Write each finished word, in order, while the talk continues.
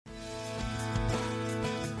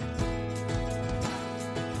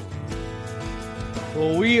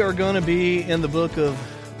Well, we are going to be in the book of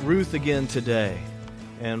Ruth again today.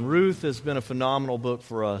 And Ruth has been a phenomenal book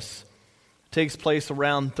for us. It takes place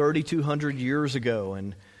around 3,200 years ago,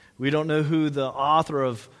 and we don't know who the author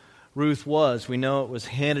of Ruth was. We know it was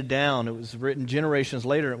handed down. It was written generations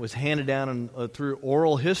later. It was handed down through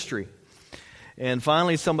oral history. And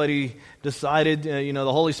finally somebody decided, the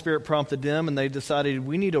Holy Spirit prompted them, and they decided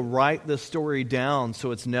we need to write this story down so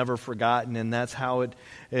it's never forgotten. And that's how it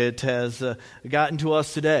has gotten to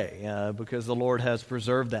us today, because the Lord has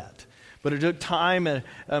preserved that. But it took time.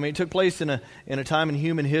 It took place in a time in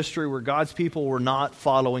human history where God's people were not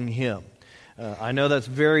following Him. I know that's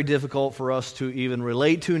very difficult for us to even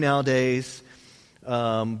relate to nowadays,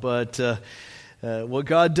 but what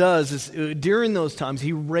God does is during those times,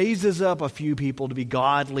 He raises up a few people to be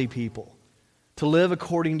godly people, to live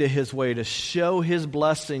according to His way, to show His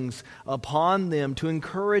blessings upon them, to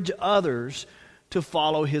encourage others to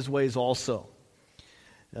follow His ways also.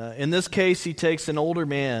 In this case, He takes an older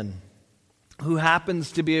man who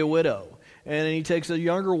happens to be a widow, and He takes a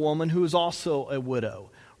younger woman who is also a widow.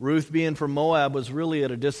 Ruth, being from Moab, was really at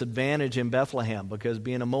a disadvantage in Bethlehem because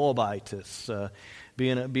being a Moabitess,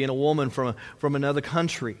 being a woman from another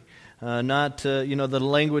country, the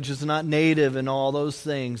language is not native and all those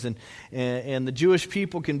things, and the Jewish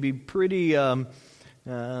people can be pretty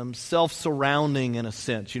self-surrounding in a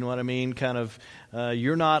sense. You know what I mean? Kind of,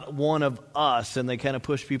 you're not one of us, and they kind of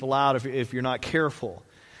push people out if you're not careful,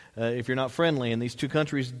 if you're not friendly. And these two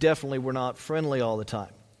countries definitely were not friendly all the time.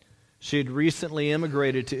 She had recently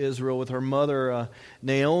immigrated to Israel with her mother,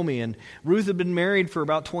 Naomi, and Ruth had been married for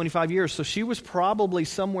about 25 years, so she was probably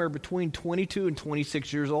somewhere between 22 and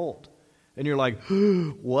 26 years old. And you're like,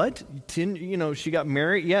 what? She got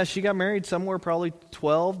married? Yeah, she got married somewhere probably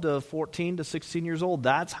 12 to 14 to 16 years old.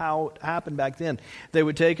 That's how it happened back then. They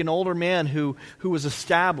would take an older man who was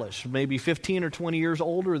established, maybe 15 or 20 years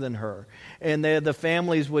older than her, and the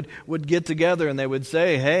families would get together and they would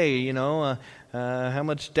say, hey, how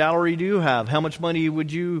much dowry do you have? How much money would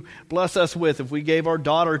you bless us with if we gave our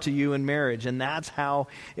daughter to you in marriage? And that's how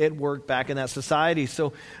it worked back in that society.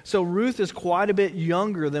 So Ruth is quite a bit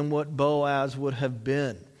younger than what Boaz would have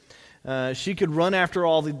been. She could run after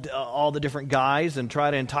all the different guys and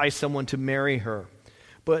try to entice someone to marry her.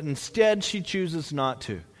 But instead, she chooses not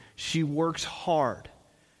to. She works hard.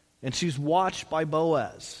 And she's watched by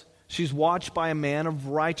Boaz. She's watched by a man of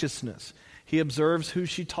righteousness. He observes who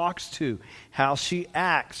she talks to, how she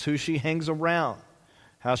acts, who she hangs around,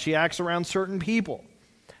 how she acts around certain people.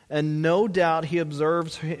 And no doubt she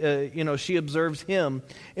observes him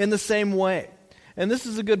in the same way. And this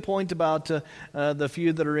is a good point about the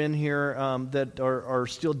few that are in here that are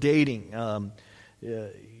still dating.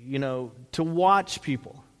 To watch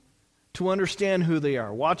people, to understand who they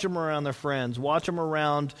are. Watch them around their friends. Watch them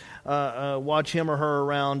around, watch him or her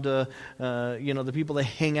around, the people they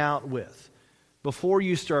hang out with, before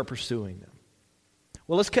you start pursuing them.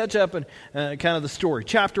 Well, let's catch up in kind of the story.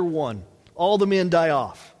 Chapter 1, all the men die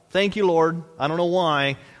off. Thank you, Lord. I don't know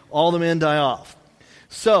why. All the men die off.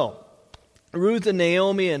 So, Ruth and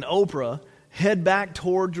Naomi and Oprah head back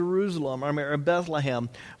toward Bethlehem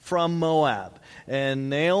from Moab. And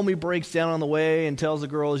Naomi breaks down on the way and tells the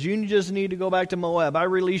girls, you just need to go back to Moab. I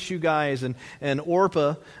release you guys. And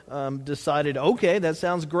Orpah decided, okay, that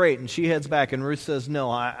sounds great. And she heads back. And Ruth says,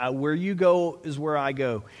 no, where you go is where I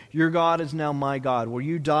go. Your God is now my God. Where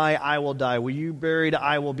you die, I will die. Where you buried,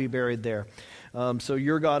 I will be buried there. So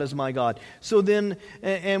your God is my God. So then,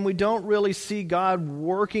 and we don't really see God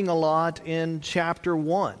working a lot in chapter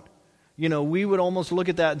 1. We would almost look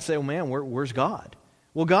at that and say, oh man, where's God?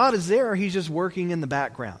 Well, God is there. He's just working in the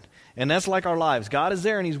background. And that's like our lives. God is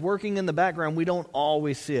there and He's working in the background. We don't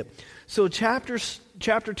always see it. So chapter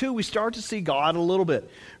 2, we start to see God a little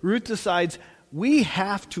bit. Ruth decides we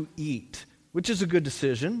have to eat, which is a good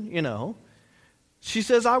decision, She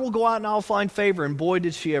says, I will go out and I'll find favor. And boy,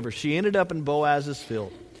 did she ever. She ended up in Boaz's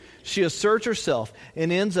field. She asserts herself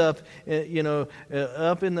and ends up,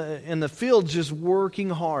 up in the field just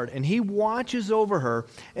working hard. And he watches over her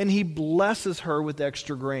and he blesses her with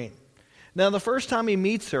extra grain. Now, the first time he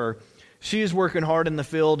meets her, she is working hard in the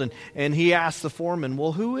field, and he asks the foreman,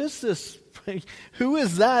 well, who is this? Who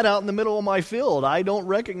is that out in the middle of my field? I don't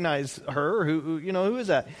recognize her. Who is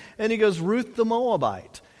that? And he goes, Ruth the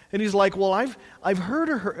Moabite. And he's like, well, I've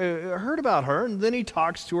heard about her. And then he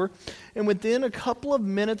talks to her. And within a couple of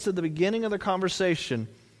minutes at the beginning of the conversation,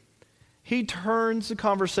 he turns the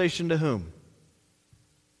conversation to whom?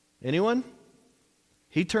 Anyone?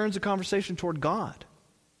 He turns the conversation toward God.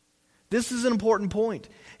 This is an important point.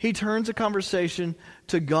 He turns the conversation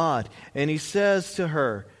to God. And he says to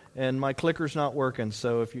her, and my clicker's not working,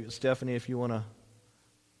 so Stephanie, if you want to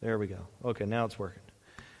There we go. Okay, now it's working.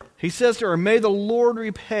 He says to her, may the Lord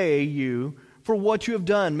repay you for what you have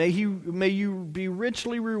done. May you be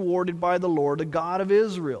richly rewarded by the Lord, the God of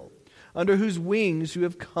Israel, under whose wings you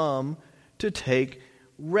have come to take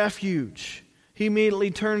refuge. He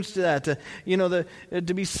immediately turns to that,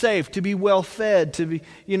 to be safe, to be well fed, to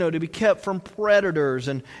be kept from predators,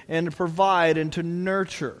 and to provide and to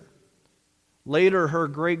nurture. Later, her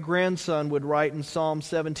great-grandson would write in Psalm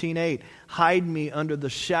 17:8, hide me under the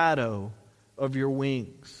shadow of your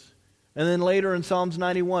wings. And then later in Psalms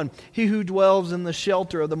 91, he who dwells in the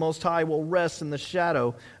shelter of the Most High will rest in the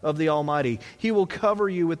shadow of the Almighty. He will cover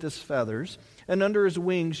you with his feathers, and under his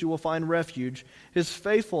wings you will find refuge. His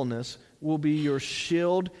faithfulness will be your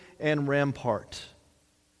shield and rampart.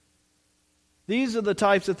 These are the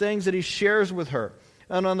types of things that he shares with her.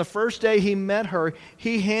 And on the first day he met her,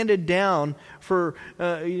 he handed down for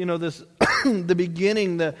this the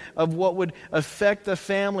beginning of what would affect the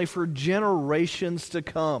family for generations to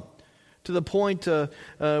come. To the point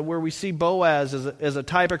where we see Boaz as a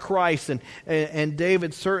type of Christ, and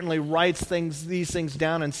David certainly writes these things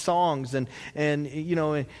down in songs, and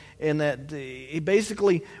that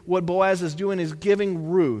basically what Boaz is doing is giving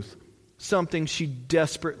Ruth something she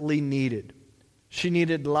desperately needed. She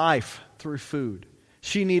needed life through food.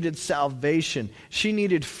 She needed salvation. She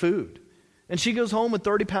needed food. And she goes home with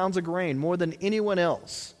 30 pounds of grain, more than anyone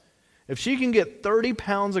else. If she can get 30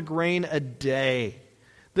 pounds of grain a day,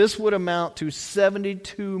 this would amount to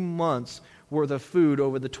 72 months worth of food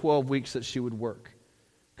over the 12 weeks that she would work.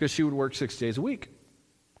 Because she would work 6 days a week.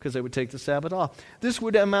 Because they would take the Sabbath off. This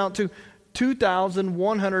would amount to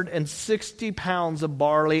 2,160 pounds of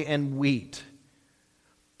barley and wheat.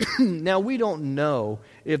 Now, we don't know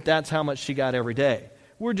if that's how much she got every day.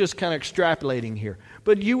 We're just kind of extrapolating here.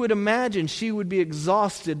 But you would imagine she would be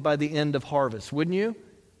exhausted by the end of harvest, wouldn't you?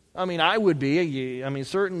 I mean, I would be.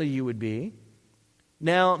 Certainly you would be.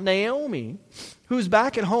 Now, Naomi, who's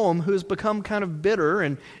back at home, who's become kind of bitter,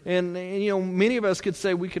 and many of us could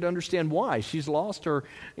say we could understand why. She's lost her,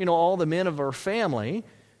 all the men of her family.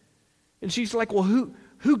 And she's like, well,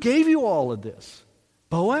 who gave you all of this?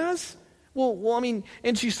 Boaz? And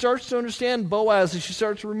she starts to understand Boaz, and she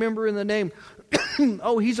starts remembering the name.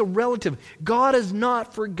 Oh, he's a relative. God has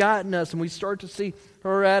not forgotten us. And we start to see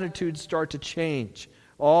her attitude start to change.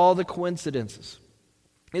 All the coincidences.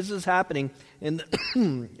 This is happening. And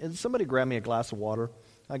somebody grab me a glass of water.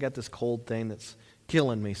 I got this cold thing that's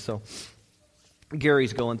killing me. So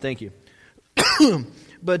Gary's going, thank you.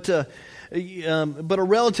 But a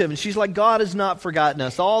relative, and she's like, God has not forgotten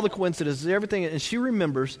us. All the coincidences, everything. And she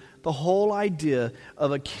remembers the whole idea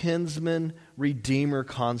of a kinsman redeemer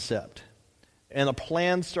concept. And a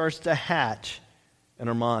plan starts to hatch in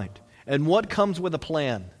her mind. And what comes with a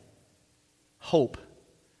plan? Hope.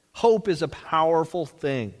 Hope is a powerful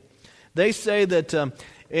thing. They say that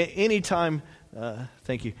anytime,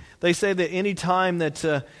 thank you. They say that anytime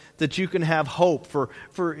that you can have hope for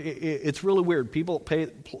it's really weird. People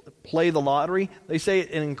play the lottery. They say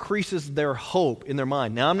it increases their hope in their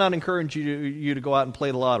mind. Now, I'm not encouraging you to go out and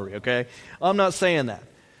play the lottery, okay? I'm not saying that.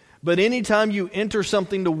 But anytime you enter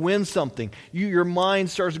something to win something, your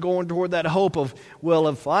mind starts going toward that hope of, well,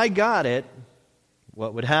 if I got it,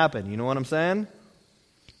 what would happen? You know what I'm saying?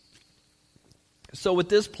 So with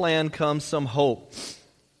this plan comes some hope.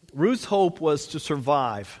 Ruth's hope was to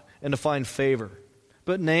survive and to find favor.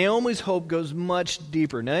 But Naomi's hope goes much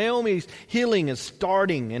deeper. Naomi's healing is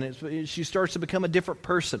starting, and she starts to become a different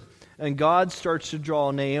person. And God starts to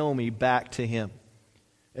draw Naomi back to Him.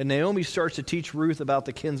 And Naomi starts to teach Ruth about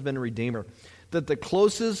the kinsman redeemer. That the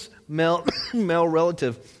closest male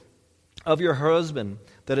relative of your husband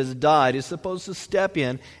that has died is supposed to step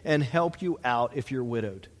in and help you out if you're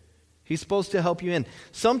widowed. He's supposed to help you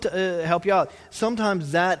help you out.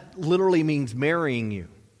 Sometimes that literally means marrying you.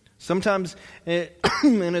 Sometimes, and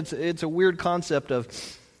it's a weird concept of,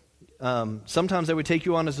 sometimes they would take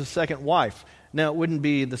you on as a second wife. Now, it wouldn't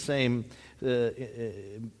be the same,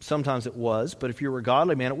 sometimes it was, but if you were a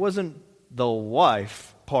godly man, it wasn't the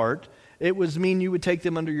wife part. It was mean you would take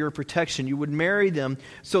them under your protection. You would marry them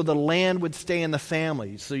so the land would stay in the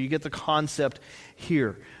family. So you get the concept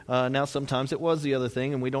here. Now, sometimes it was the other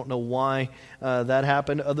thing, and we don't know why that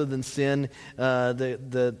happened other than sin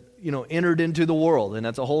entered into the world. And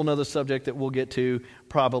that's a whole other subject that we'll get to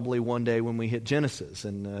probably one day when we hit Genesis,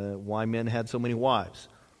 and why men had so many wives,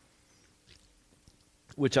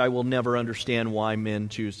 which I will never understand why men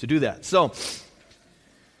choose to do that.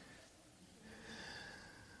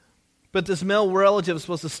 But this male relative is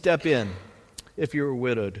supposed to step in if you were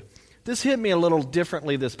widowed. This hit me a little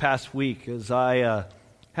differently this past week, as I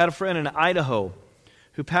had a friend in Idaho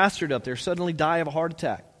who pastored up there suddenly die of a heart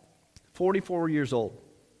attack. 44 years old.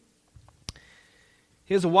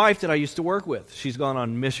 He has a wife that I used to work with. She's gone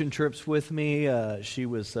on mission trips with me. She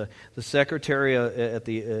was the secretary at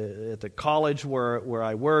the college where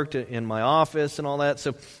I worked, in my office and all that.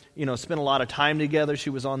 So, spent a lot of time together.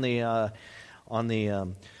 She was on the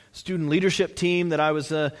student leadership team that I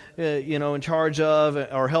was in charge of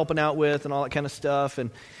or helping out with and all that kind of stuff,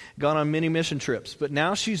 and gone on many mission trips. But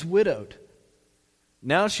now she's widowed.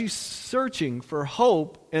 Now she's searching for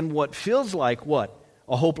hope in what feels like what?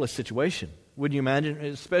 A hopeless situation. Would you imagine?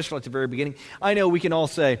 Especially at the very beginning. I know we can all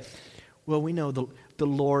say, well, we know the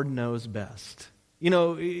Lord knows best.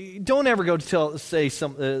 Don't ever go say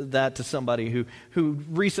that to somebody who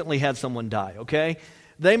recently had someone die, okay?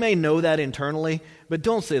 They may know that internally, but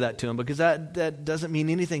don't say that to them, because that doesn't mean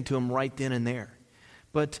anything to them right then and there.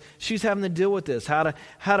 But she's having to deal with this, how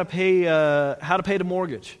to pay the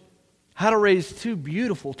mortgage, how to raise two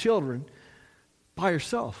beautiful children by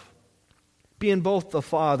herself, being both the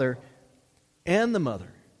father and the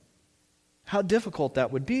mother. How difficult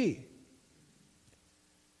that would be.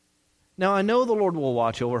 Now, I know the Lord will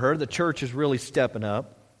watch over her. The church is really stepping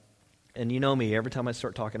up. And you know me, every time I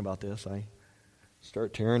start talking about this, I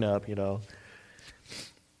start tearing up,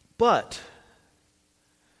 But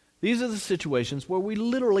these are the situations where we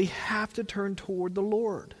literally have to turn toward the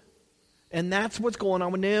Lord. And that's what's going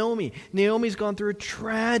on with Naomi. Naomi's gone through a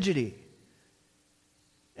tragedy.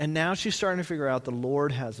 And now she's starting to figure out the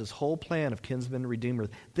Lord has this whole plan of kinsman redeemer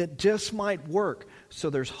that just might work, so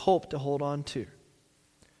there's hope to hold on to.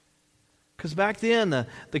 Because back then,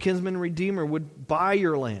 the kinsman redeemer would buy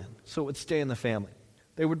your land so it would stay in the family.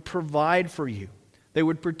 They would provide for you. They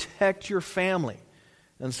would protect your family.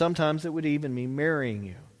 And sometimes it would even mean marrying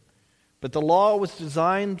you. But the law was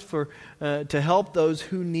designed to help those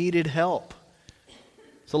who needed help.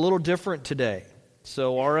 It's a little different today.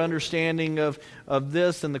 So our understanding of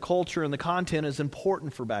this and the culture and the content is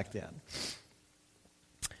important for back then.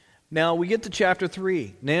 Now we get to chapter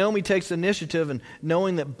 3. Naomi takes initiative and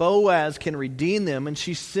knowing that Boaz can redeem them, and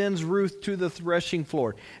she sends Ruth to the threshing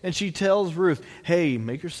floor. And she tells Ruth, hey,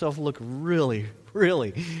 make yourself look really,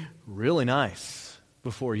 really, really nice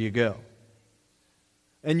before you go.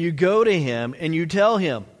 And you go to him and you tell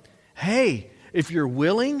him, hey, if you're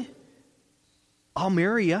willing, I'll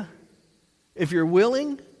marry you. If you're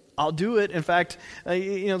willing, I'll do it. In fact,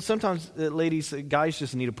 sometimes ladies, guys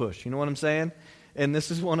just need a push. You know what I'm saying? And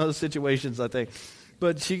this is one of those situations, I think.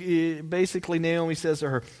 But Naomi says to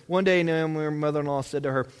her, one day Naomi, her mother-in-law, said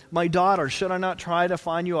to her, my daughter, should I not try to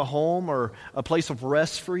find you a home or a place of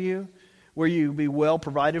rest for you, where you be well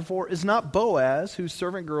provided for? Is not Boaz, whose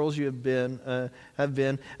servant girls you have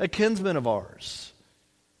been a kinsman of ours?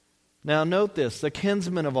 Now note this, the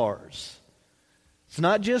kinsman of ours. It's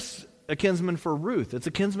not just a kinsman for Ruth. It's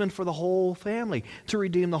a kinsman for the whole family, to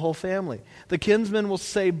redeem the whole family. The kinsman will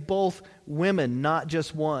save both women, not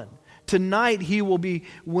just one. Tonight he will be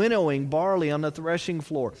winnowing barley on the threshing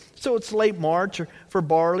floor. So it's late March for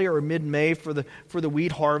barley, or mid-May for the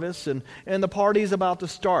wheat harvest, and the party's about to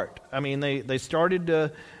start. I mean, they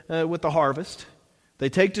started with the harvest. They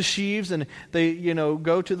take the sheaves and they,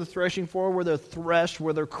 go to the threshing floor where they're threshed,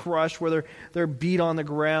 where they're crushed, where they're beat on the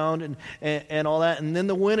ground and all that. And then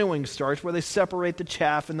the winnowing starts, where they separate the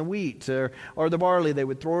chaff and the wheat or the barley. They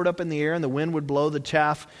would throw it up in the air and the wind would blow the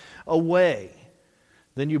chaff away.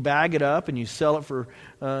 Then you bag it up and you sell it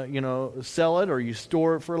or you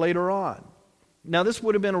store it for later on. Now, this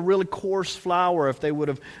would have been a really coarse flour if they would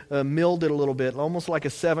have milled it a little bit, almost like a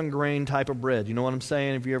 7-grain type of bread. You know what I'm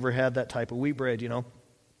saying? If you ever had that type of wheat bread,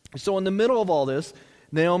 So in the middle of all this,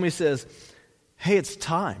 Naomi says, hey, it's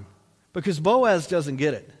time. Because Boaz doesn't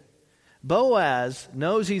get it. Boaz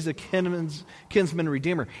knows he's a kinsman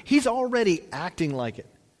redeemer. He's already acting like it.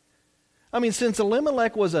 I mean, since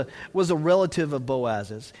Elimelech was a relative of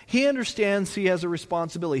Boaz's, he understands he has a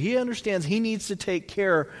responsibility. He understands he needs to take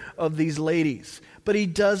care of these ladies, but he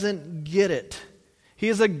doesn't get it. He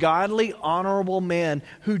is a godly, honorable man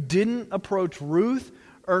who didn't approach Ruth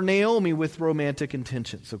or Naomi with romantic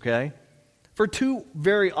intentions, okay? For two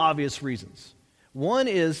very obvious reasons. One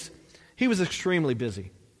is he was extremely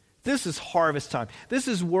busy. This is harvest time. This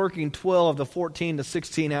is working 12 to 14 to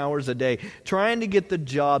 16 hours a day, trying to get the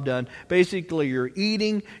job done. Basically, you're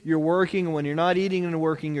eating, you're working, and when you're not eating and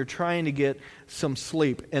working, you're trying to get some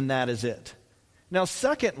sleep, and that is it. Now,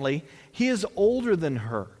 secondly, he is older than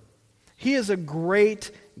her. He is a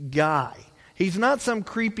great guy. He's not some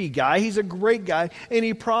creepy guy. He's a great guy, and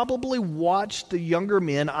he probably watched the younger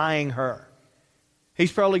men eyeing her.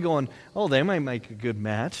 He's probably going, oh, they might make a good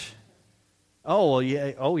match. Oh, well,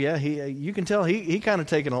 yeah. You can tell he kind of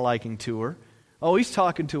taken a liking to her. Oh, he's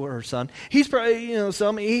talking to her son. He's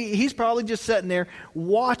probably, he's probably just sitting there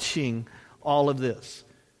watching all of this.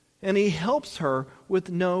 And he helps her with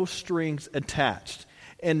no strings attached.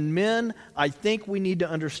 And men, I think we need to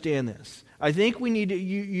understand this. I think we need to,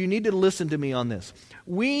 you need to listen to me on this.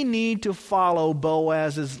 We need to follow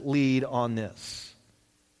Boaz's lead on this.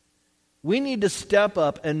 We need to step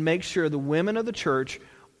up and make sure the women of the church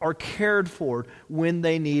are cared for when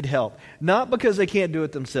they need help. Not because they can't do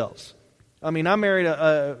it themselves. I mean, I married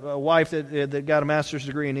a wife that got a master's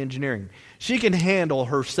degree in engineering. She can handle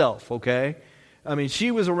herself, okay? I mean, she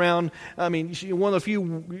was around, one of the few,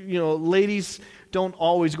 ladies don't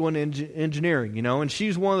always go into engineering, and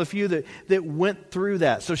she's one of the few that went through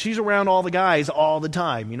that. So she's around all the guys all the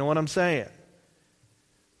time, you know what I'm saying?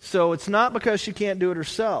 So it's not because she can't do it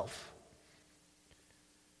herself.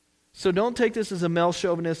 So don't take this as a male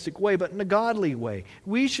chauvinistic way, but in a godly way.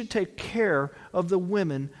 We should take care of the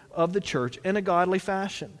women of the church in a godly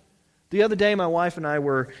fashion. The other day, my wife and I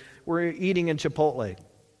were eating in Chipotle.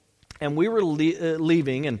 And we were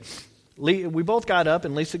leaving, and we both got up,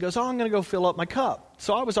 and Lisa goes, I'm going to go fill up my cup.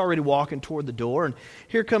 So I was already walking toward the door, and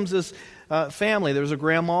here comes this family. There was a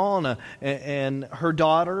grandma and her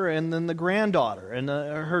daughter, and then the granddaughter. And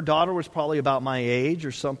her daughter was probably about my age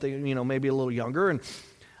or something, maybe a little younger. And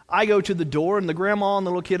I go to the door, and the grandma and the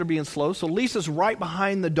little kid are being slow. So Lisa's right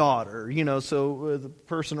behind the daughter, so the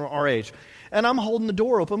person our age. And I'm holding the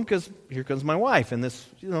door open because here comes my wife, and this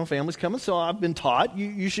family's coming. So I've been taught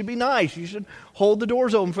you should be nice. You should hold the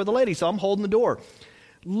doors open for the lady. So I'm holding the door.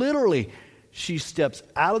 Literally, she steps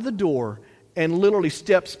out of the door and literally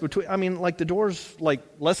steps between. The door's like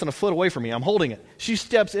less than a foot away from me. I'm holding it. She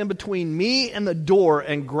steps in between me and the door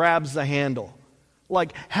and grabs the handle.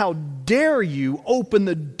 Like, how dare you open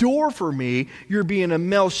the door for me? You're being a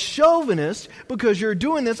male chauvinist because you're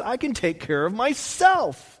doing this. I can take care of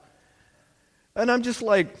myself. And I'm just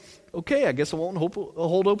like, okay, I guess I won't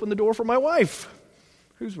hold open the door for my wife,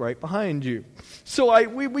 who's right behind you. So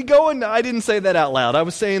we go, and I didn't say that out loud. I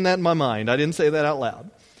was saying that in my mind. I didn't say that out loud.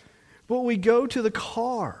 But we go to the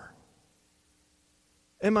car,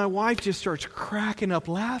 and my wife just starts cracking up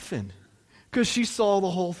laughing because she saw the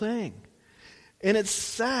whole thing. And it's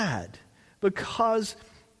sad because,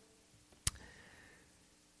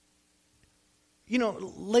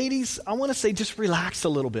 ladies, I want to say just relax a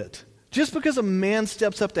little bit. Just because a man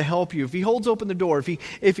steps up to help you, if he holds open the door,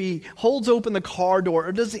 if he holds open the car door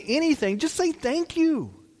or does anything, just say thank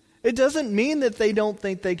you. It doesn't mean that they don't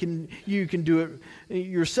think you can do it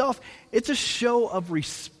yourself. It's a show of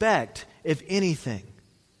respect, if anything.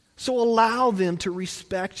 So allow them to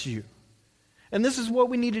respect you. And this is what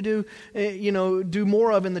we need to do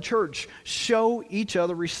more of in the church. Show each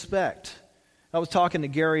other respect. I was talking to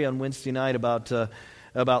Gary on Wednesday night about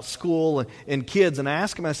school and kids, and I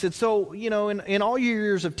asked him, I said, so, in all your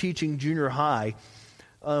years of teaching junior high,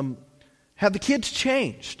 have the kids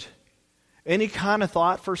changed? And he kind of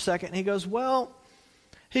thought for a second, and he goes,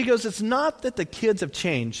 it's not that the kids have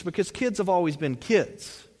changed, because kids have always been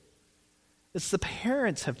kids. It's the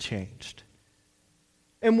parents have changed.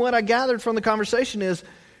 And what I gathered from the conversation is,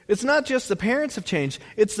 it's not just the parents have changed,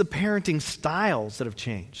 it's the parenting styles that have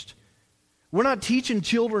changed. We're not teaching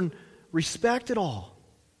children respect at all.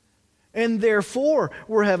 And therefore,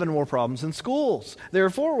 we're having more problems in schools.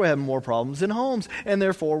 Therefore, we're having more problems in homes. And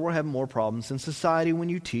therefore, we're having more problems in society when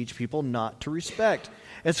you teach people not to respect.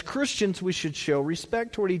 As Christians, we should show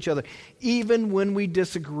respect toward each other, even when we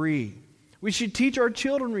disagree. We should teach our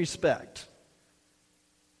children respect.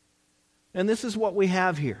 And this is what we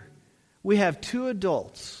have here. We have two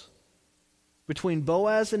adults between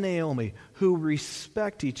Boaz and Naomi who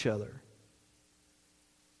respect each other.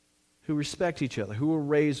 Who were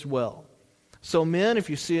raised well. So men, if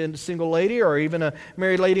you see a single lady or even a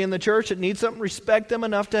married lady in the church that needs something, respect them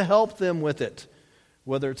enough to help them with it.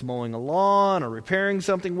 Whether it's mowing a lawn or repairing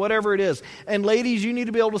something, whatever it is. And ladies, you need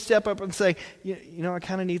to be able to step up and say, I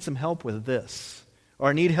kind of need some help with this. Or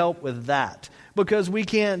I need help with that. Because we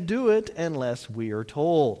can't do it unless we are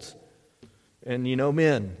told. And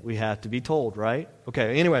men, we have to be told, right?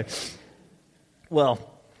 Okay, anyway. Well,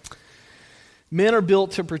 men are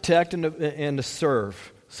built to protect and to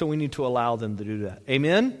serve. So we need to allow them to do that.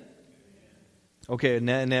 Amen? Okay,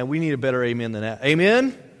 now we need a better amen than that.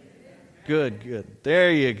 Amen? Good.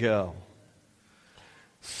 There you go.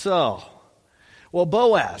 So,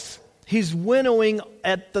 Boaz, he's winnowing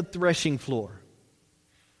at the threshing floor.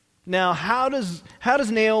 Now, how does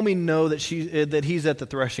Naomi know that he's at the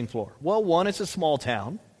threshing floor? Well, one, it's a small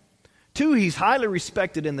town. Two, he's highly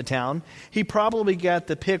respected in the town. He probably got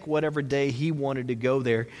to pick whatever day he wanted to go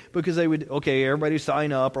there because they would, everybody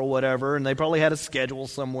sign up or whatever, and they probably had a schedule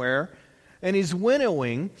somewhere. and he's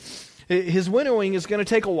winnowing. His winnowing is going to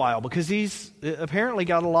take a while because he's apparently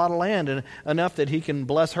got a lot of land, and enough that he can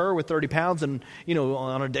bless her with 30 pounds and,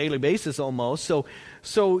 on a daily basis almost.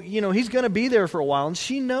 So he's going to be there for a while, and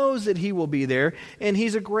she knows that he will be there, and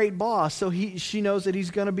he's a great boss, so she knows that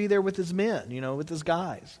he's going to be there with his men, with his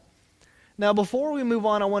guys. Now, before we move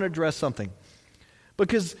on, I want to address something,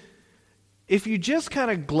 because if you just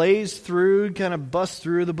kind of glaze through, kind of bust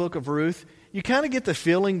through the book of Ruth, you kind of get the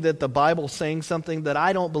feeling that the Bible's saying something that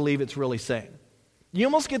I don't believe it's really saying. You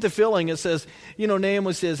almost get the feeling it says,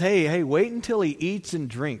 Naomi says, hey, wait until he eats and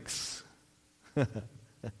drinks. Because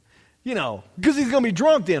he's going to be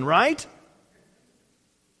drunk then, right?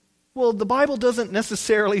 Well, the Bible doesn't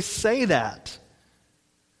necessarily say that.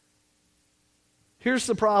 Here's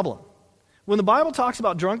the problem. When the Bible talks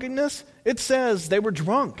about drunkenness, it says they were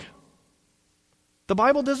drunk. The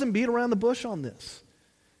Bible doesn't beat around the bush on this.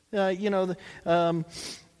 I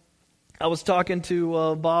was talking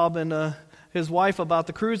to Bob and his wife about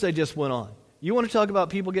the cruise they just went on. You want to talk about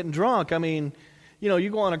people getting drunk? I mean, you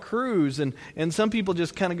go on a cruise and some people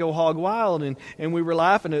just kind of go hog wild, and we were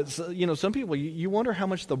laughing at, some people, you wonder how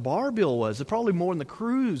much the bar bill was. It's probably more than the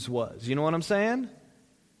cruise was. You know what I'm saying?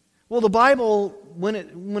 Well, the Bible,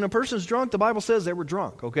 when a person's drunk, the Bible says they were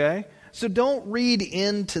drunk, okay? So don't read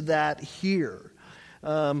into that here.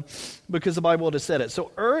 Because the Bible would have said it.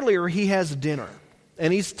 So earlier he has dinner,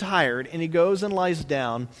 and he's tired, and he goes and lies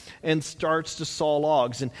down and starts to saw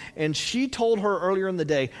logs. And she told her earlier in the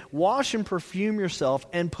day, wash and perfume yourself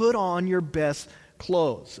and put on your best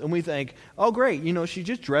clothes. And we think, oh great, she's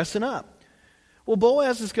just dressing up. Well,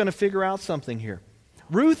 Boaz is going to figure out something here.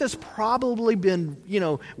 Ruth has probably been,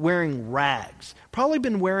 wearing rags, probably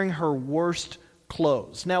been wearing her worst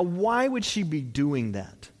clothes. Now, why would she be doing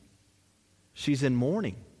that? She's in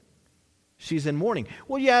mourning. She's in mourning.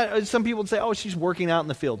 Well, yeah, some people would say, oh, she's working out in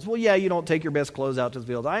the fields. Well, yeah, you don't take your best clothes out to the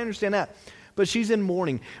fields. I understand that. But she's in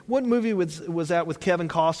mourning. What movie was that with Kevin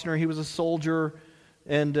Costner? He was a soldier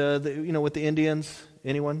and, with the Indians.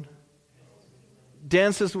 Anyone?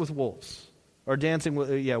 Dances with Wolves. Or Dancing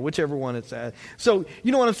with, whichever one it's at. So,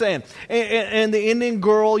 you know what I'm saying. And the Indian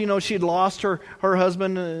girl, she had lost her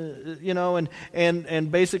husband,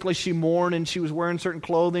 and basically she mourned, and she was wearing certain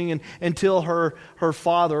clothing, and until her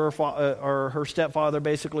father or her stepfather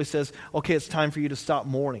basically says, okay, it's time for you to stop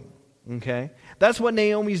mourning. Okay? That's what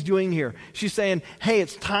Naomi's doing here. She's saying, hey,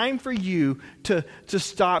 it's time for you to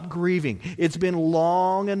stop grieving. It's been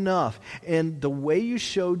long enough. And the way you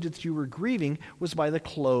showed that you were grieving was by the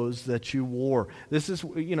clothes that you wore. This is,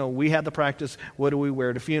 we had the practice, what do we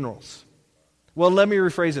wear to funerals? Well, let me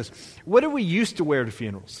rephrase this. What did we used to wear to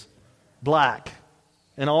funerals? Black.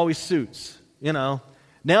 And always suits,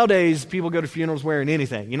 Nowadays, people go to funerals wearing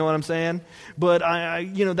anything. You know what I'm saying? But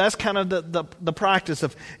that's kind of the practice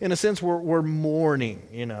of, in a sense, we're mourning.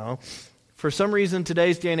 For some reason,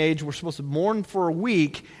 today's day and age, we're supposed to mourn for a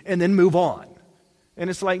week and then move on.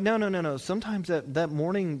 And it's like, no. Sometimes that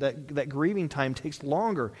mourning, that grieving time takes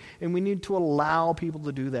longer, and we need to allow people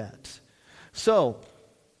to do that. So,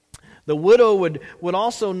 the widow would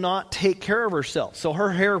also not take care of herself. So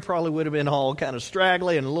her hair probably would have been all kind of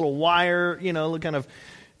straggly and a little wire, kind of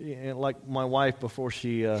like my wife before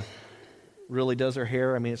she really does her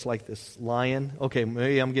hair. I mean, it's like this lion. Okay,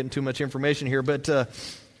 maybe I'm getting too much information here, but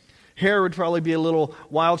hair would probably be a little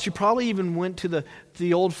wild. She probably even went to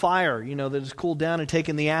the old fire, that has cooled down, and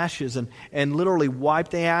taken the ashes and literally wiped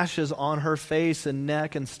the ashes on her face and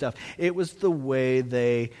neck and stuff. It was the way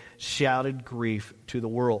they shouted grief to the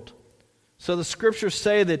world. So the scriptures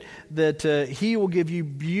say that he will give you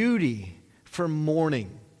beauty for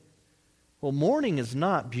mourning. Well, mourning is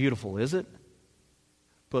not beautiful, is it?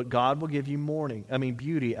 But God will give you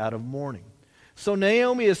beauty out of mourning. So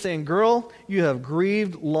Naomi is saying, girl, you have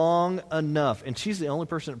grieved long enough. And she's the only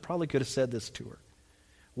person that probably could have said this to her.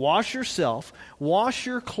 Wash yourself, wash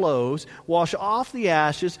your clothes, wash off the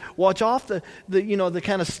ashes, wash off the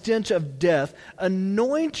kind of stench of death,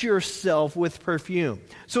 anoint yourself with perfume.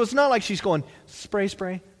 So it's not like she's going, spray,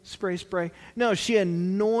 spray, spray, spray. No, she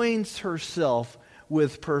anoints herself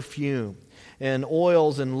with perfume and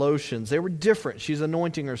oils and lotions. They were different. She's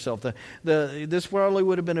anointing herself. This probably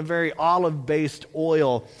would have been a very olive-based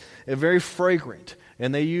oil, very fragrant.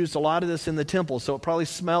 And they used a lot of this in the temple, so it probably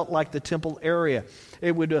smelled like the temple area.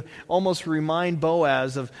 It would almost remind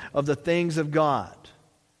Boaz of the things of God.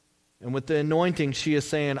 And with the anointing, she is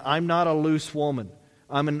saying, I'm not a loose woman.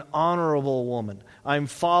 I'm an honorable woman. I'm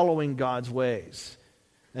following God's ways.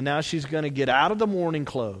 And now she's going to get out of the mourning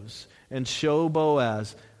clothes and show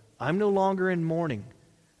Boaz, I'm no longer in mourning.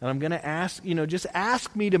 And I'm going to ask, just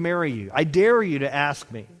ask me to marry you. I dare you to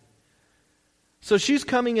ask me. So she's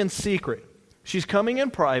coming in secret. She's coming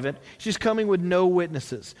in private. She's coming with no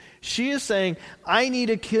witnesses. She is saying, I need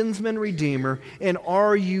a kinsman redeemer, and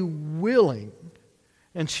are you willing?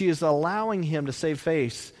 And she is allowing him to save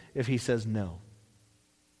face if he says no.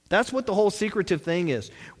 That's what the whole secretive thing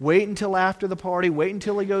is. Wait until after the party. Wait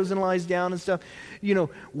until he goes and lies down and stuff.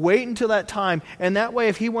 Wait until that time. And that way,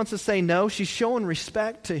 if he wants to say no, she's showing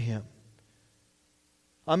respect to him.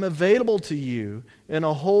 I'm available to you in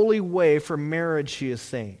a holy way for marriage, she is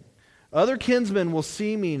saying. Other kinsmen will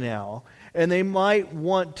see me now, and they might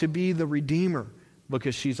want to be the redeemer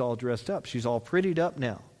because she's all dressed up. She's all prettied up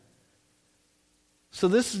now. So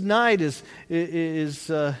this night is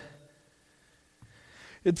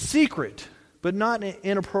it's secret, but not in an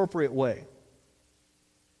inappropriate way.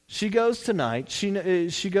 She goes tonight.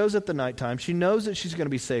 She goes at the nighttime. She knows that she's going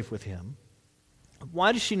to be safe with him.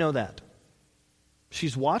 Why does she know that?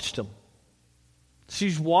 She's watched him.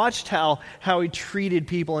 She's watched how he treated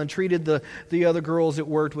people and treated the other girls that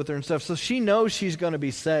worked with her and stuff. So she knows she's going to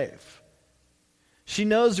be safe. She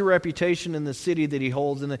knows the reputation in the city that he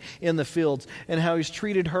holds in the fields and how he's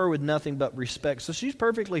treated her with nothing but respect. So she's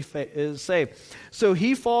perfectly safe. So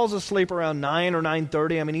he falls asleep around 9 or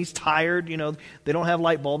 9:30. I mean, he's tired. They don't have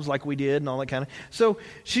light bulbs like we did and all that kind of. So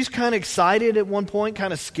she's kind of excited at one point,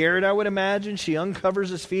 kind of scared, I would imagine. She uncovers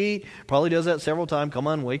his feet. Probably does that several times. Come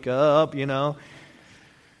on, wake up,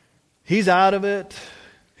 He's out of it.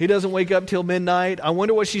 He doesn't wake up till midnight. I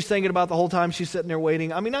wonder what she's thinking about the whole time she's sitting there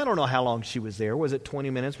waiting. I mean, I don't know how long she was there. Was it 20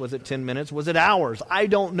 minutes? Was it 10 minutes? Was it hours? I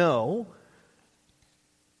don't know.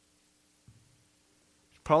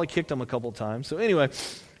 Probably kicked him a couple times. So anyway,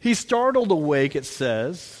 he's startled awake, it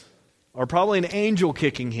says, or probably an angel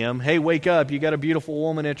kicking him. Hey, wake up. You got a beautiful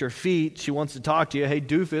woman at your feet. She wants to talk to you. Hey,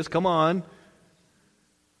 doofus, come on.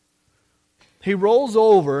 He rolls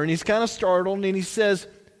over and he's kind of startled and he says,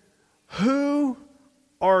 who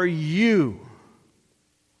are you?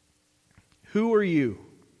 Who are you?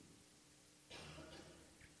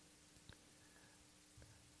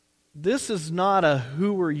 This is not a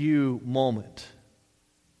who are you moment.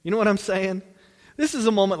 You know what I'm saying? This is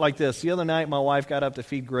a moment like this. The other night, my wife got up to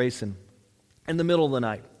feed Grayson in the middle of the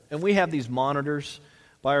night. And we have these monitors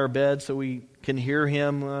by our bed so we can hear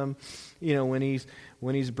him, when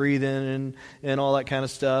he's breathing and all that kind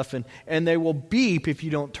of stuff. And they will beep if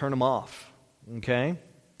you don't turn them off. Okay?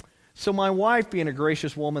 So my wife, being a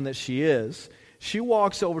gracious woman that she is, she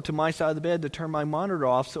walks over to my side of the bed to turn my monitor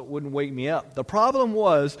off so it wouldn't wake me up. The problem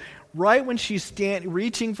was, right when she's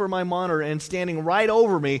reaching for my monitor and standing right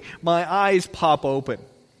over me, my eyes pop open.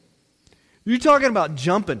 You're talking about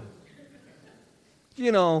jumping.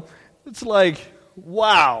 It's like,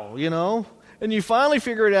 wow, And you finally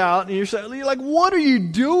figure it out, and you're like, what are you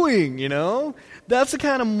doing, That's the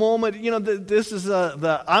kind of moment, this is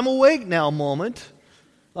the I'm awake now moment.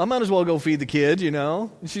 I might as well go feed the kid, And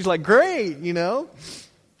she's like, great,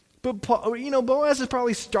 But, Boaz is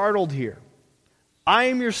probably startled here. I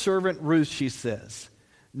am your servant, Ruth, she says.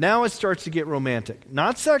 Now it starts to get romantic.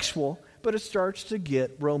 Not sexual, but it starts to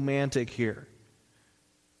get romantic here.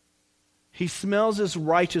 He smells this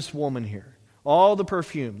righteous woman here. All the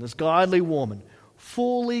perfume, this godly woman,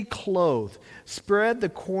 fully clothed. Spread the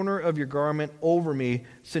corner of your garment over me,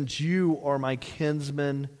 since you are my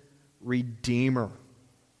kinsman redeemer.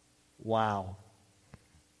 Wow.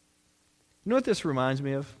 You know what this reminds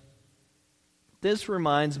me of? This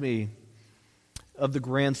reminds me of the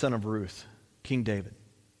grandson of Ruth, King David.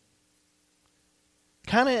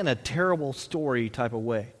 Kind of in a terrible story type of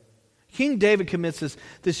way. King David commits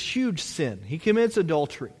this huge sin. He commits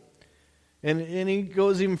adultery. And he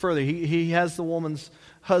goes even further. He has the woman's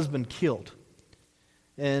husband killed.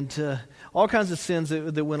 And all kinds of sins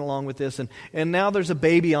that went along with this. And now there's a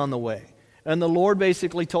baby on the way. And the Lord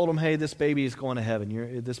basically told him, hey, this baby is going to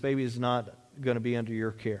heaven. This baby is not going to be under your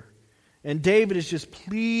care. And David is just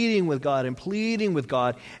pleading with God and pleading with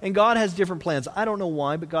God. And God has different plans. I don't know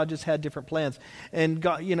why, but God just had different plans. And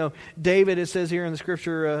God, David, it says here in the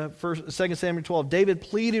scripture, 2 Samuel 12, David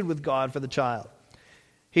pleaded with God for the child.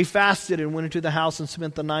 He fasted and went into the house and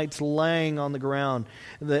spent the nights laying on the ground.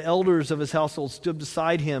 The elders of his household stood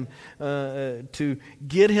beside him to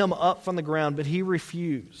get him up from the ground, but he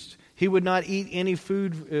refused. He would not eat any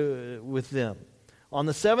food with them. On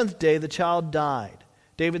the seventh day, the child died.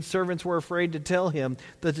 David's servants were afraid to tell him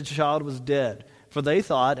that the child was dead, for they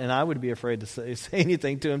thought, and I would be afraid to say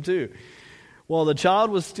anything to him too. While the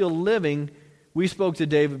child was still living, we spoke to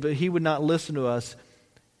David, but he would not listen to us.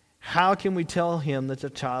 How can we tell him that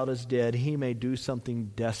the child is dead? He may do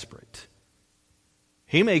something desperate.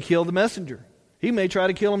 He may kill the messenger. He may try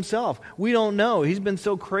to kill himself. We don't know. He's been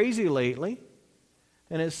so crazy lately.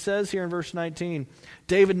 And it says here in verse 19,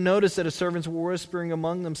 David noticed that his servants were whispering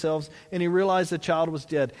among themselves, and he realized the child was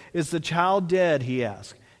dead. Is the child dead? He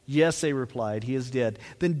asked. Yes, they replied, he is dead.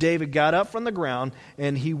 Then David got up from the ground,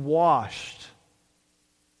 and he washed.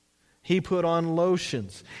 He put on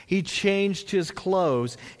lotions. He changed his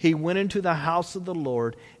clothes. He went into the house of the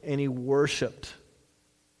Lord, and he worshiped.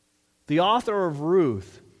 The author of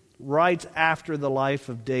Ruth writes after the life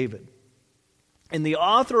of David. And the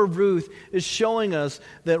author of Ruth is showing us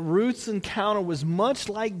that Ruth's encounter was much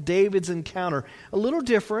like David's encounter. A little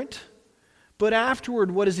different, but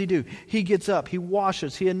afterward, what does he do? He gets up, he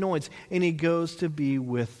washes, he anoints, and he goes to be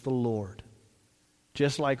with the Lord.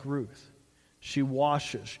 Just like Ruth. She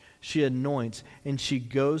washes, she anoints, and she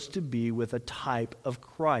goes to be with a type of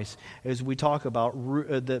Christ. As we talk about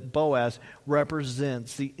that Boaz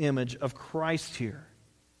represents the image of Christ here.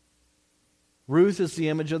 Ruth is the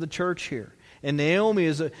image of the church here. And Naomi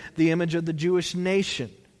is the image of the Jewish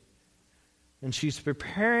nation. And she's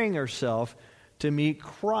preparing herself to meet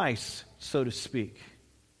Christ, so to speak.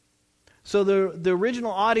 So the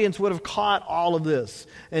original audience would have caught all of this.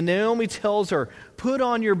 And Naomi tells her, put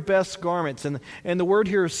on your best garments. And the word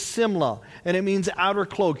here is simla, and it means outer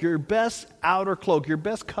cloak. Your best outer cloak, your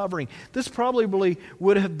best covering. This probably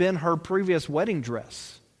would have been her previous wedding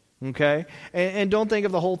dress. Okay? And don't think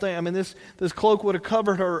of the whole thing. I mean, this cloak would have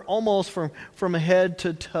covered her almost from head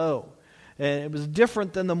to toe. And it was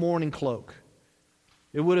different than the mourning cloak.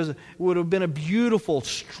 It would have been a beautiful,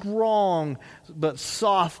 strong, but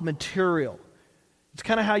soft material. It's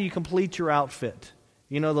kind of how you complete your outfit.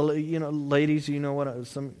 Ladies,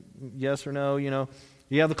 some yes or no,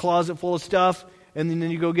 you have the closet full of stuff, and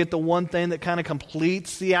then you go get the one thing that kind of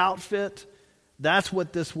completes the outfit. That's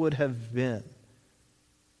what this would have been.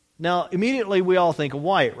 Now, immediately we all think of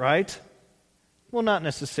white, right? Well, not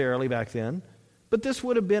necessarily back then, but this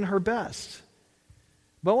would have been her best.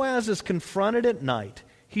 Boaz is confronted at night.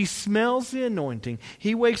 He smells the anointing.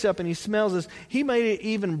 He wakes up and he smells this. He may have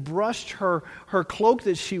even brushed her cloak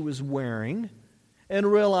that she was wearing and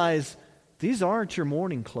realized, these aren't your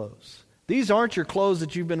mourning clothes. These aren't your clothes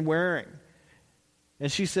that you've been wearing.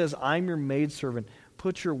 And she says, I'm your maidservant.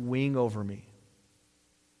 Put your wing over me.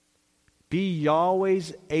 Be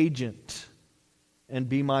Yahweh's agent and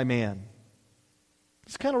be my man.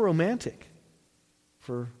 It's kind of romantic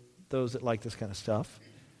for those that like this kind of stuff.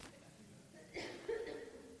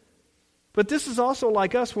 But this is also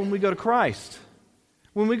like us when we go to Christ.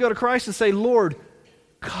 When we go to Christ and say, Lord,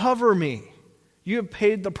 cover me. You have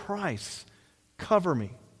paid the price. Cover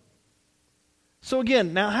me. So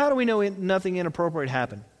again, now how do we know nothing inappropriate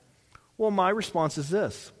happened? Well, my response is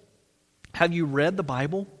this. Have you read the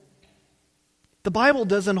Bible? The Bible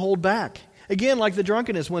doesn't hold back. Again, like the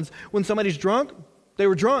drunkenness. When somebody's drunk, they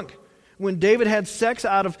were drunk. When David had sex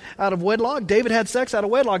out of wedlock, David had sex out of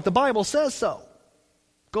wedlock. The Bible says so.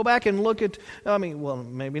 Go back and look at,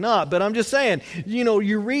 maybe not, but I'm just saying,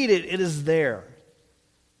 you read it, it is there.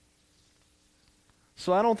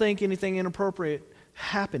 So I don't think anything inappropriate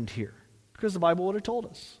happened here, because the Bible would have told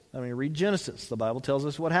us. Read Genesis. The Bible tells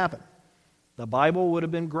us what happened. The Bible would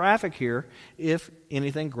have been graphic here if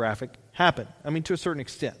anything graphic happened. To a certain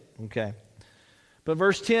extent, okay? But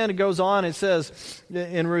verse 10, it goes on, it says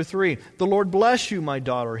in Ruth 3, the Lord bless you, my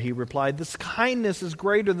daughter, he replied. This kindness is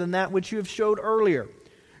greater than that which you have showed earlier.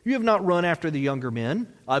 You have not run after the younger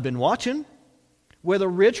men. I've been watching, whether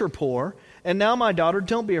rich or poor. And now, my daughter,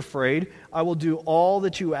 don't be afraid. I will do all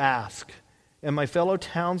that you ask. And my fellow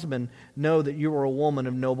townsmen know that you are a woman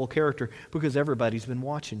of noble character, because everybody's been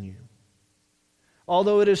watching you.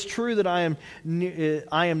 Although it is true that I am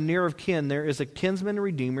near of kin, there is a kinsman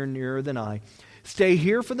redeemer nearer than I. Stay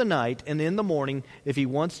here for the night, and in the morning, if he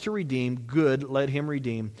wants to redeem, good, let him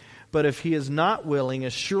redeem. But if he is not willing,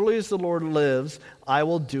 as surely as the Lord lives, I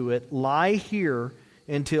will do it. Lie here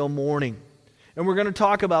until morning. And we're going to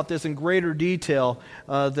talk about this in greater detail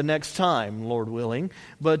the next time, Lord willing.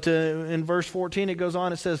 But in verse 14 it goes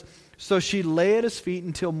on, it says, so she lay at his feet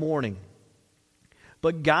until morning,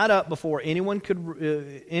 but got up before anyone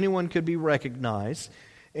could be recognized.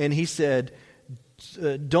 And he said,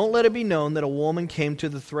 don't let it be known that a woman came to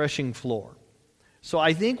the threshing floor. So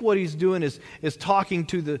I think what he's doing is talking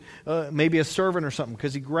to maybe a servant or something,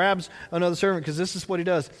 because he grabs another servant, because this is what he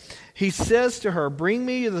does. He says to her, bring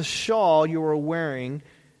me the shawl you are wearing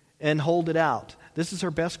and hold it out. This is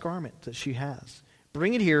her best garment that she has.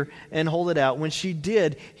 Bring it here and hold it out. When she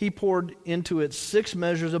did, he poured into it 6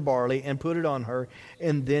 measures of barley and put it on her,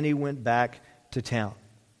 and then he went back to town.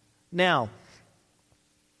 Now,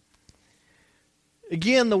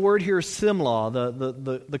 again, the word here is simla,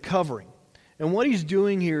 the covering. And what he's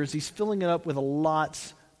doing here is he's filling it up with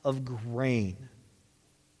lots of grain.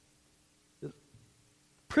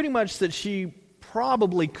 pretty much that she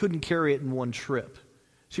probably couldn't carry it in one trip.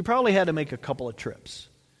 She probably had to make a couple of trips.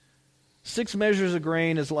 6 measures of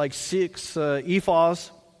grain is like 6 ephahs.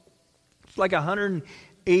 It's like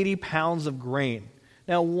 180 pounds of grain.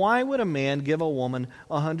 Now, why would a man give a woman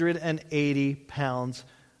 180 pounds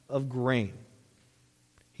of grain?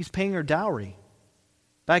 He's paying her dowry.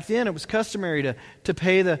 Back then, it was customary to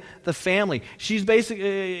pay the family. He's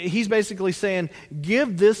basically saying,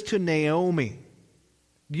 give this to Naomi.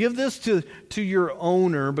 Give this to your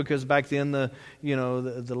owner, because back then the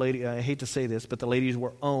lady, I hate to say this, but the ladies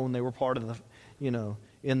were owned. They were part of the,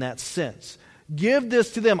 in that sense. Give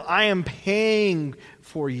this to them. I am paying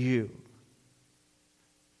for you.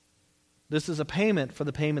 This is a payment for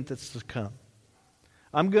the payment that's to come.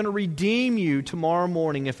 I'm going to redeem you tomorrow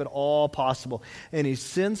morning, if at all possible. And he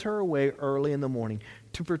sends her away early in the morning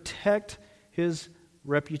to protect his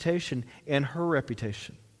reputation and her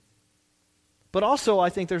reputation. But also, I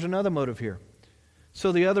think there's another motive here.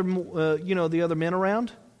 So the other men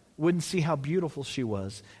around wouldn't see how beautiful she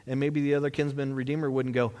was, and maybe the other kinsman redeemer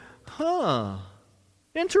wouldn't go, "Huh,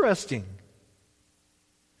 interesting."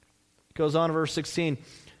 It goes on in verse 16.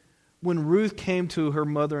 When Ruth came to her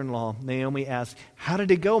mother-in-law, Naomi asked, "How did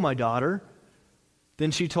it go, my daughter?"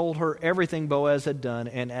 Then she told her everything Boaz had done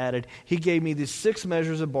and added, "He gave me these 6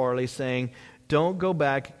 measures of barley, saying, 'Don't go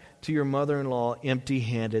back to your mother-in-law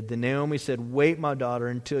empty-handed.' Then Naomi said, 'Wait, my daughter,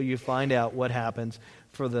 until you find out what happens,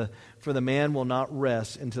 for the man will not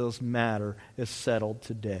rest until this matter is settled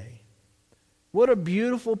today.'" What a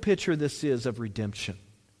beautiful picture this is of redemption.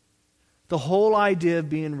 The whole idea of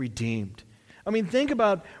being redeemed. I mean, think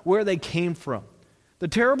about where they came from. The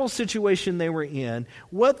terrible situation they were in,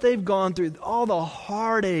 what they've gone through, all the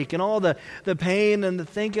heartache and all the pain and the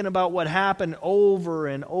thinking about what happened over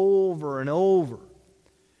and over and over.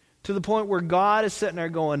 To the point where God is sitting there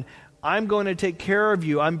going, "I'm going to take care of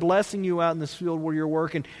you. I'm blessing you out in this field where you're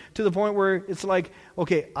working." To the point where it's like,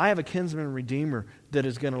 okay, I have a kinsman redeemer that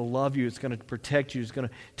is going to love you. It's going to protect you. It's going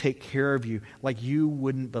to take care of you like you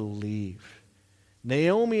wouldn't believe.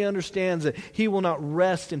 Naomi understands that he will not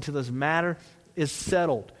rest until this matter is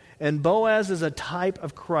settled. And Boaz is a type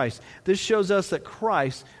of Christ. This shows us that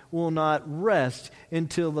Christ will not rest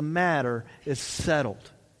until the matter is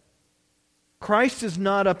settled. Christ is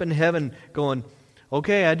not up in heaven going,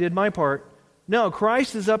 "Okay, I did my part." No,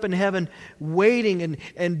 Christ is up in heaven waiting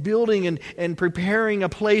and building and preparing a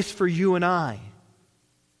place for you and I.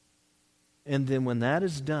 And then when that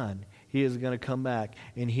is done, He is going to come back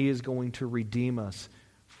and He is going to redeem us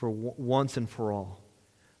for once and for all.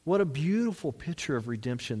 What a beautiful picture of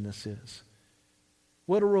redemption this is.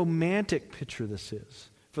 What a romantic picture this is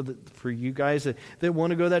for you guys that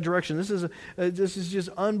want to go that direction. This is just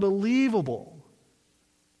unbelievable.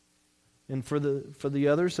 And for the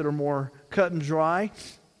others that are more cut and dry,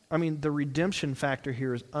 I mean, the redemption factor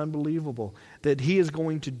here is unbelievable. That He is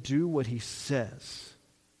going to do what He says.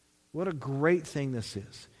 What a great thing this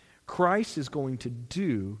is. Christ is going to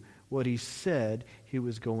do what He said He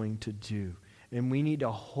was going to do. And we need to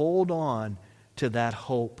hold on to that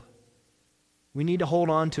hope. We need to hold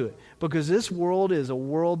on to it. Because this world is a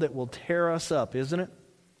world that will tear us up, isn't it?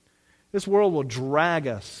 This world will drag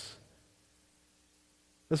us.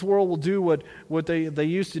 This world will do what they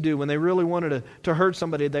used to do. When they really wanted to hurt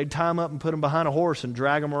somebody, they'd tie them up and put them behind a horse and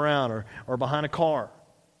drag them around or behind a car.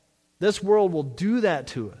 This world will do that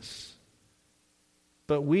to us.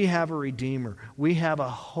 But we have a Redeemer. We have a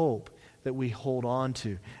hope that we hold on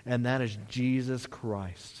to, and that is Jesus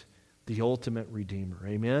Christ, the ultimate Redeemer.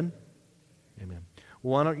 Amen? Amen.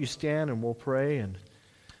 Well, why don't you stand and we'll pray and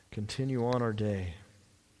continue on our day.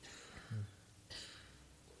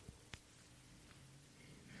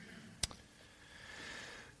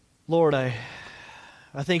 Lord, I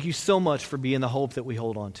thank you so much for being the hope that we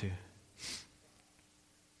hold on to.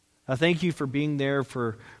 I thank you for being there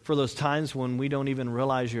for those times when we don't even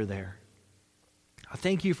realize you're there. I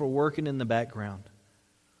thank you for working in the background.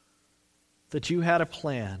 That you had a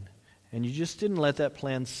plan, and you just didn't let that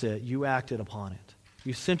plan sit. You acted upon it.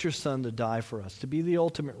 You sent your Son to die for us, to be the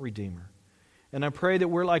ultimate Redeemer. And I pray that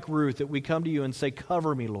we're like Ruth, that we come to you and say,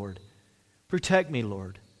 "Cover me, Lord. Protect me,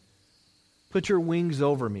 Lord. Put your wings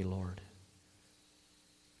over me, Lord.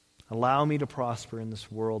 Allow me to prosper in this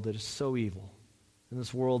world that is so evil, in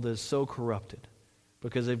this world that is so corrupted,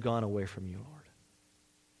 because they've gone away from you, Lord."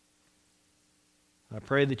 I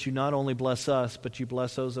pray that you not only bless us, but you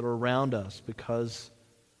bless those that are around us because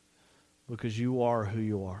you are who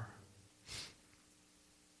you are.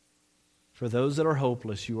 For those that are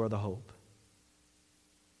hopeless, you are the hope.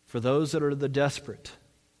 For those that are the desperate,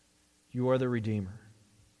 you are the Redeemer.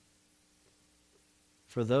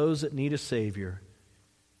 For those that need a Savior,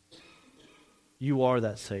 You are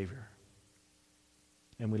that Savior.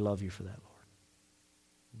 And we love you for that,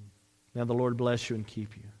 Lord. Now the Lord bless you and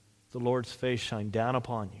keep you. The Lord's face shine down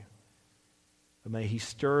upon you. And may he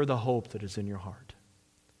stir the hope that is in your heart.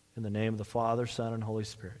 In the name of the Father, Son, and Holy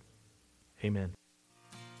Spirit. Amen.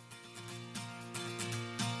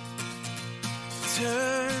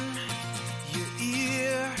 Turn your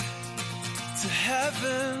ear to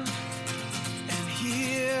heaven and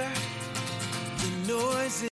hear the noise.